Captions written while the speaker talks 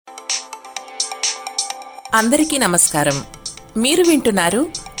అందరికీ నమస్కారం. మీరు వింటున్నారు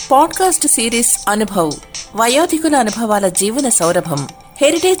పాడ్కాస్ట్ సిరీస్ అనుభవ్, వయోధికుల అనుభవాల జీవన సౌరభం.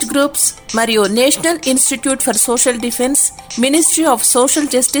 హెరిటేజ్ గ్రూప్స్ మరియు national institute for social defence, ministry of social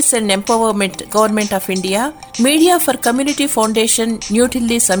justice and empowerment, government of India, media for community foundation,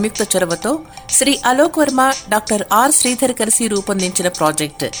 New Delhi సంయుక్త చొరవతో శ్రీ అలోక్ వర్మ, డాక్టర్ ఆర్ శ్రీధర్ కలిసి రూపొందించిన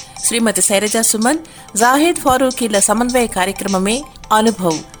ప్రాజెక్ట్ శ్రీమతి శైలజా సుమన్, జాహెద్ ఫారూఖీల సమన్వయ కార్యక్రమమే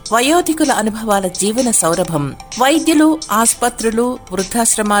అనుభవ్, వయోధికుల అనుభవాల జీవన సౌరభం. వైద్యులు, ఆసుపత్రులు,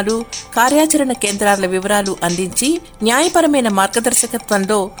 వృద్ధాశ్రమాలు, కార్యాచరణ కేంద్రాల వివరాలు అందించి న్యాయపరమైన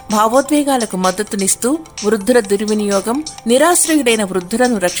మార్గదర్శకత్వంలో భావోద్వేగాలకు మద్దతునిస్తూ వృద్ధుల దుర్వినియోగం, నిరాశ్రయుడైన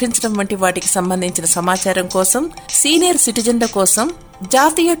వృద్ధులను రక్షించడం వంటి వాటికి సంబంధించిన సమాచారం కోసం సీనియర్ సిటిజన్ల కోసం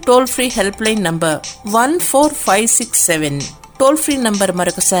జాతీయ toll free helpline number 14567, toll free number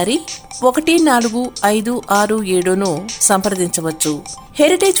మరొకసారి 145667ను సంప్రదించవచ్చు.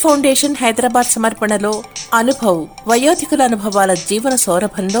 హెరిటేజ్ ఫౌండేషన్ హైదరాబాద్ సమర్పణలో అనుభవ్, వయోధికుల అనుభవాల జీవన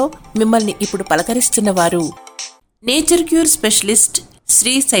సౌరభంలో మిమ్మల్ని ఇప్పుడు పలకరిస్తున్న వారు nature cure specialist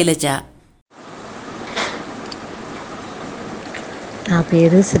Shri Shailaja. నా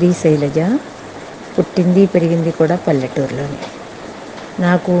పేరు శ్రీ శైలజ. పుట్టింది పెరిగింది కూడా పల్లెటూరులోనే.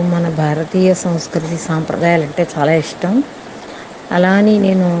 నాకు మన భారతీయ సంస్కృతి సాంప్రదాయాలంటే చాలా ఇష్టం. అలా అని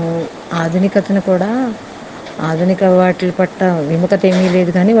నేను ఆధునికతను కూడా, ఆధునిక వాటి పట్ల విముఖత ఏమీ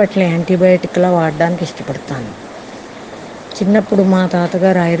లేదు, కానీ వాటిని యాంటీబయాటిక్లా వాడడానికి ఇష్టపడతాను. చిన్నప్పుడు మా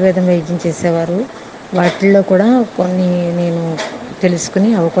తాతగారు ఆయుర్వేదం వైద్యం చేసేవారు. వాటిల్లో కూడా కొన్ని నేను తెలుసుకుని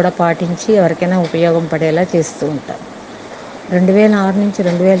అవి కూడా పాటించి ఎవరికైనా ఉపయోగం పడేలా చేస్తూ ఉంటాను. 2006 నుంచి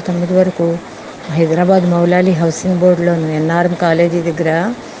 2009 వరకు Hyderabad Moula Ali housing బోర్డులోను NRM college దగ్గర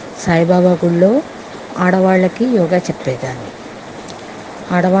సాయిబాబా గుళ్ళో ఆడవాళ్ళకి యోగా చెప్పేదాన్ని.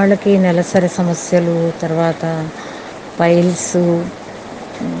 ఆడవాళ్ళకి నెలసరి సమస్యలు, తర్వాత పైల్స్,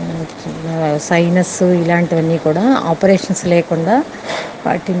 సైనస్ ఇలాంటివన్నీ కూడా ఆపరేషన్స్ లేకుండా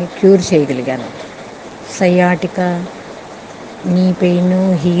వాటిని క్యూర్ చేయగలిగాను. Sciatica, knee pain,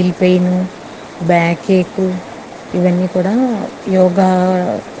 heel pain, back ఏక్ ఇవన్నీ కూడా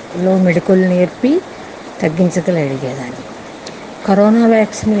యోగాలో మెడికల్ నేర్పి తగ్గించగలిగేదాన్ని. కరోనా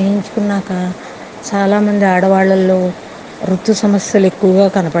వ్యాక్సిన్ వేయించుకున్నాక చాలామంది ఆడవాళ్ళల్లో ఋతు సమస్యలు ఎక్కువగా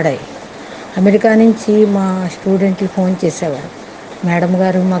కనపడాయి. అమెరికా నుంచి మా స్టూడెంట్లు ఫోన్ చేసేవారు, మేడం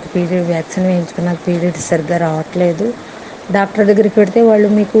గారు మాకు వ్యాక్సిన్ వేయించుకున్నాక పీరియడ్స్ సరిగ్గా రావట్లేదు, డాక్టర్ దగ్గరికి పెడితే వాళ్ళు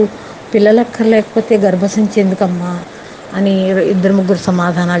మీకు పిల్లలక్కర్లేకపోతే గర్భసంచి ఎందుకమ్మా అని 2-3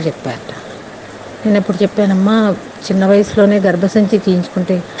 సమాధానాలు చెప్పారట. నేను ఎప్పుడు చెప్పానమ్మా, చిన్న వయసులోనే గర్భసంచి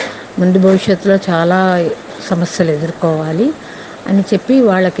తీయించుకుంటే ముందు భవిష్యత్తులో చాలా సమస్యలు ఎదుర్కోవాలి అని చెప్పి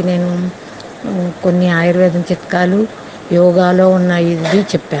వాళ్ళకి నేను కొన్ని ఆయుర్వేదం చిట్కాలు, యోగాలో ఉన్న ఇది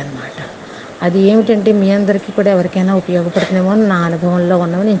చెప్పాను అన్నమాట. అది ఏమిటంటే మీ అందరికీ కూడా ఎవరికైనా ఉపయోగపడుతుందేమో నా అనుభవంలో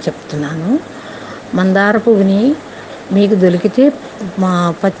ఉన్నవి నేను చెప్తున్నాను. మందార పువ్వుని మీకు దొరికితే మా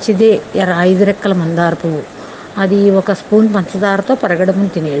పచ్చిదే 5 రెక్కల మందార పువ్వు, అది 1 స్పూన్ పంచదారతో పరగడము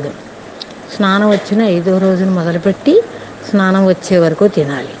తినేయడం. స్నానం వచ్చిన 5వ రోజున మొదలుపెట్టి స్నానం వచ్చే వరకు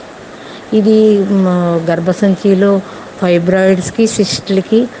తినాలి. ఇది గర్భసంచిలో ఫైబ్రాయిడ్స్కి,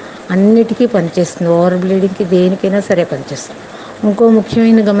 సిస్ట్లకి అన్నిటికీ పనిచేస్తుంది. ఓవర్ బ్లీడింగ్కి దేనికైనా సరే పనిచేస్తుంది. ఇంకో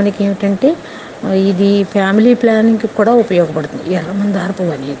ముఖ్యమైన గమనిక ఏమిటంటే ఇది ఫ్యామిలీ ప్లానింగ్కి కూడా ఉపయోగపడుతుంది. ఎర్రమందార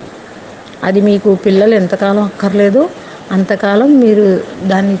పువ్వు అనేది, అది మీకు పిల్లలు ఎంతకాలం అక్కర్లేదో అంతకాలం మీరు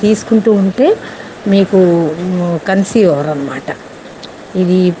దాన్ని తీసుకుంటూ ఉంటే మీకు కన్సీవ్ అవ్వరు అన్నమాట.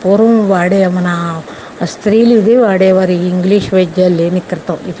 ఇది పూర్వం మన స్త్రీలు ఇదే వాడేవారు, ఇంగ్లీష్ వైద్యాలు లేని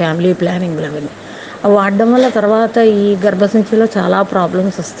క్రితం ఈ ఫ్యామిలీ ప్లానింగ్లు అవన్నీ. అవి వాడడం వల్ల తర్వాత ఈ గర్భసంచిలో చాలా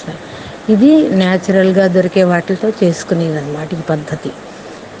ప్రాబ్లమ్స్ వస్తున్నాయి. ఇది న్యాచురల్గా దొరికే వాటితో చేసుకునేది అన్నమాట ఈ పద్ధతి.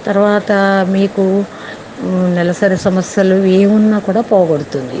 తర్వాత మీకు నెలసరి సమస్యలు ఏమున్నా కూడా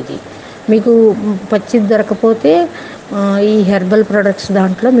పోగొడుతుంది ఇది. మీకు పచ్చిది దొరకపోతే ఈ హెర్బల్ ప్రొడక్ట్స్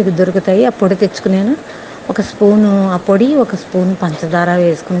దాంట్లో మీకు దొరుకుతాయి. ఆ పొడి తెచ్చుకునేను 1 స్పూను ఆ పొడి, 1 స్పూన్ పంచదార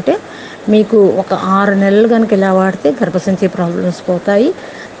వేసుకుంటే మీకు ఒక 6 నెలలు కనుక ఇలా వాడితే గర్భసంచి ప్రాబ్లమ్స్ పోతాయి.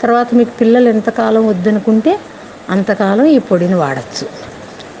 తర్వాత మీకు పిల్లలు ఎంతకాలం వద్దనుకుంటే అంతకాలం ఈ పొడిని వాడచ్చు.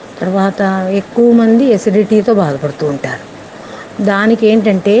 తర్వాత ఎక్కువ మంది ఎసిడిటీతో బాధపడుతూ ఉంటారు. దానికి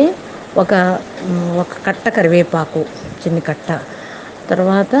ఏంటంటే ఒక కట్ట కరివేపాకు, చిన్న కట్ట,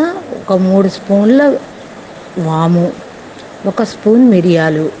 తర్వాత ఒక 3 స్పూన్ల వాము, 1 స్పూన్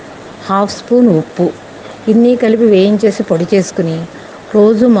మిరియాలు, 1/2 స్పూన్ ఉప్పు, ఇన్ని కలిపి వేయించేసి పొడి చేసుకుని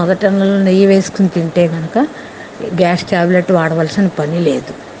రోజు మొదటన్నలో నెయ్యి వేసుకుని తింటే కనుక గ్యాస్ ట్యాబ్లెట్ వాడవలసిన పని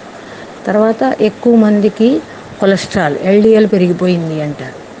లేదు. తర్వాత ఎక్కువ మందికి కొలెస్ట్రాల్, LDL పెరిగిపోయింది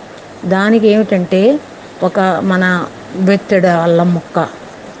అంటారు. దానికి ఏమిటంటే మన బెత్తెడ అల్లం ముక్క,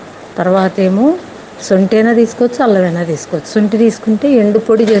 తర్వాత ఏమో శొంఠైనా తీసుకోవచ్చు, అల్లమైనా తీసుకోవచ్చు. శొంఠి తీసుకుంటే ఎండు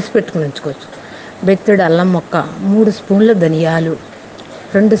పొడి చేసి పెట్టుకుని ఉంచుకోవచ్చు. బెత్తడి అల్లం ముక్క, 3 స్పూన్ల ధనియాలు,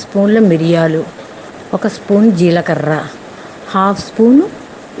 2 స్పూన్ల మిరియాలు, 1 స్పూన్ జీలకర్ర, హాఫ్ స్పూను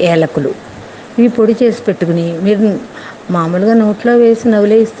ఏలకులు. ఇవి పొడి చేసి పెట్టుకుని మీరు మామూలుగా నోట్లో వేసి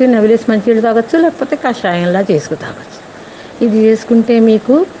నవిలేసి మంచినీళ్ళు తాగొచ్చు, లేకపోతే కషాయంలా చేసుకు తాగొచ్చు. ఇది చేసుకుంటే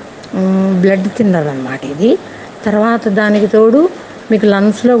మీకు బ్లడ్ థిన్నర్ అన్నమాట ఇది. తర్వాత దానికి తోడు మీకు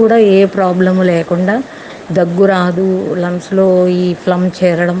లంగ్స్లో కూడా ఏ ప్రాబ్లము లేకుండా దగ్గు రాదు, లంగ్స్లో ఈ ఫ్లమ్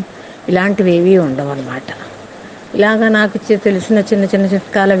చేరడం ఇలాంటివి ఏవి ఉండవు అన్నమాట. ఇలాగా నాకు తెలిసిన చిన్న చిన్న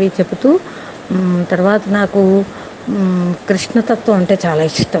చిట్కాలు అవి చెబుతూ తర్వాత నాకు కృష్ణతత్వం అంటే చాలా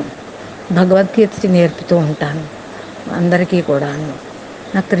ఇష్టం. భగవద్గీత నేర్పుతూ ఉంటాను అందరికీ కూడాను.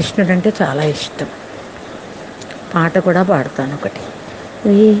 నాకు కృష్ణుడు అంటే చాలా ఇష్టం. పాట కూడా పాడతాను ఒకటి.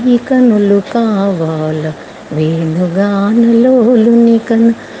 వేయి కనులు కావాల వేణుగానలోలుని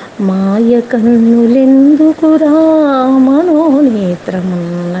కన్ను, మాయ కన్నులెందుకురా మనోనేత్రమున్నదిరా.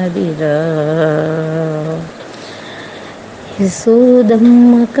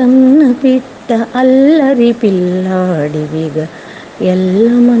 యశోదమ్మ కన్న పిట్ట అల్లరి పిల్లాడివిగా, ఎల్ల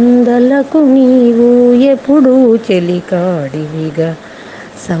మందలకు నీవు ఎప్పుడు చెలికాడివిగా,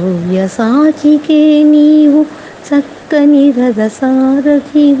 సవ్య సాచికే నీవు చక్కని రథ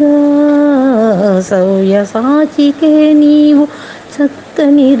సారథిగా, సవ్య సాచికే నీవు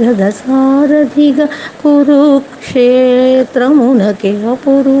చక్కని రథ సారథిగా, కురుక్షేత్రమునకి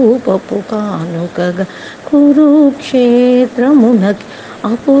అపురూపపు కానుకగా, కురుక్షేత్రమునకి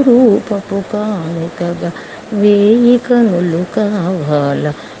అపురూపపు కానుకగా, వేయి కనులు కావాల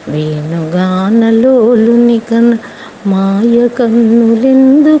వేణుగానలోలుని కన్న, మాయ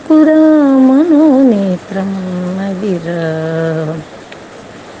కన్నులెందుకురా మనోనేత్రమున్నదిరా.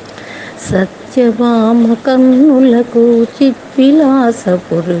 సత్యభామ కన్నులకు చిద్విలాస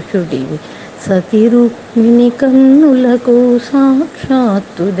పురుషుడివి, సతి రుక్మిణి కన్నులకు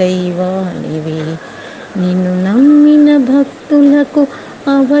సాక్షాత్తు దైవానివి, నిన్ను నమ్మిన భక్తులకు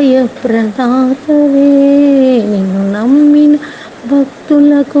అభయ ప్రదాతవే, నిన్ను నమ్మిన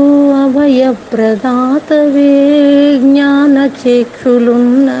భక్తులకు అభయ ప్రదాతవే, జ్ఞాన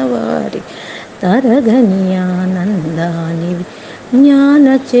చక్షులున్నవారి తరగని ఆనందానివి, జ్ఞాన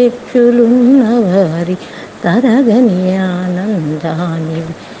చక్షులున్నవారి తరగని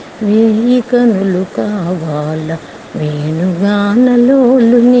ఆనందానివి, వేయి కనులు కావాల వేణుగానలోలుని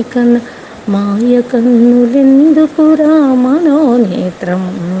కన్న, మాయ కన్నులెందుకురా మనోనేత్రమున్నదిరా,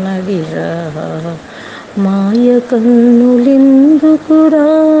 మాయ కన్నులెందుకురా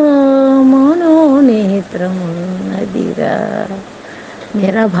మనోనేత్రమున్నదిరా.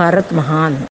 మేరా భారత్ మహాన్.